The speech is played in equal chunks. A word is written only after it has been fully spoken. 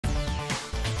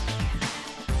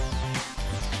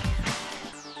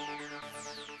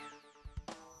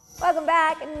Welcome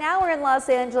back. Now we're in Los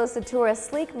Angeles to tour a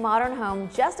sleek modern home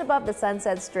just above the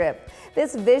Sunset Strip.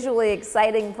 This visually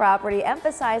exciting property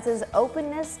emphasizes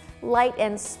openness, light,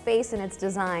 and space in its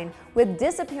design, with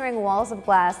disappearing walls of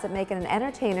glass that make it an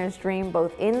entertainer's dream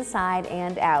both inside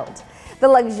and out. The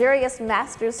luxurious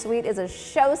master suite is a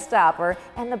showstopper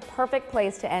and the perfect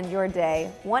place to end your day.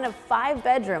 One of 5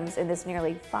 bedrooms in this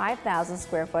nearly 5,000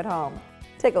 square foot home.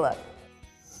 Take a look.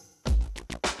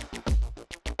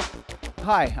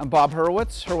 Hi, I'm Bob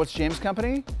Hurwitz, Hurwitz James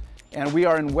Company, and we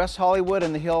are in West Hollywood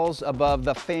in the hills above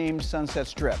the famed Sunset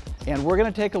Strip. And we're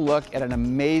going to take a look at an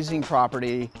amazing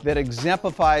property that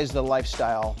exemplifies the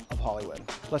lifestyle of Hollywood.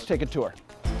 Let's take a tour.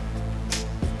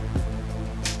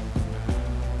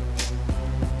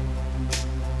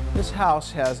 This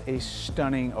house has a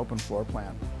stunning open floor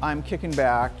plan. I'm kicking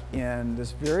back in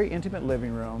this very intimate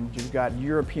living room. You've got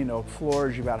European oak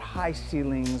floors, you've got high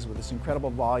ceilings with this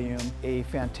incredible volume, a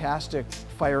fantastic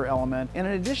fire element. And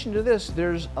in addition to this,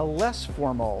 there's a less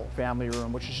formal family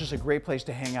room, which is just a great place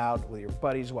to hang out with your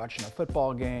buddies watching a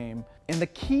football game. And the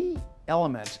key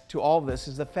element to all of this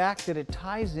is the fact that it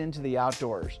ties into the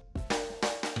outdoors.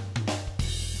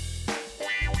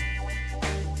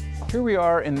 Here we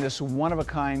are in this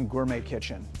one-of-a-kind gourmet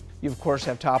kitchen. You of course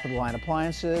have top-of-the-line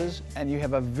appliances, and you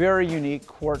have a very unique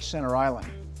quartz center island.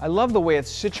 I love the way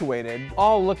it's situated,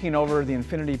 all looking over the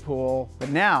infinity pool. But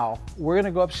now we're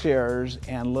gonna go upstairs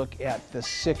and look at the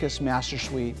sickest master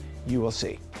suite you will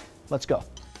see. Let's go.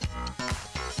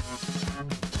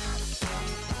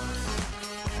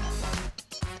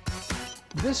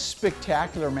 This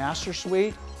spectacular master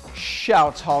suite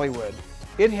shouts Hollywood.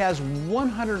 It has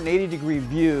 180-degree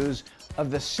views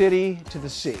of the city to the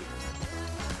sea.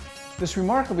 This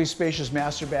remarkably spacious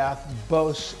master bath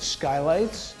boasts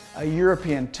skylights, a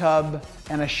European tub,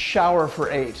 and a shower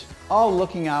for 8, all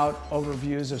looking out over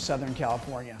views of Southern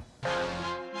California.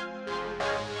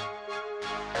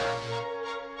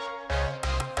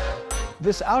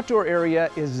 This outdoor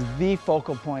area is the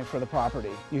focal point for the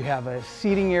property. You have a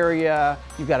seating area,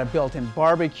 you've got a built-in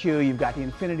barbecue, you've got the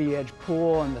infinity edge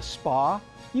pool and the spa.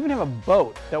 You even have a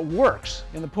boat that works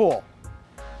in the pool.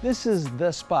 This is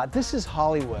the spot. This is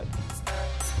Hollywood.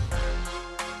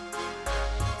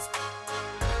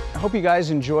 I hope you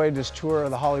guys enjoyed this tour of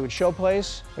the Hollywood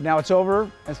Showplace, but now it's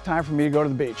over. It's time for me to go to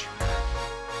the beach.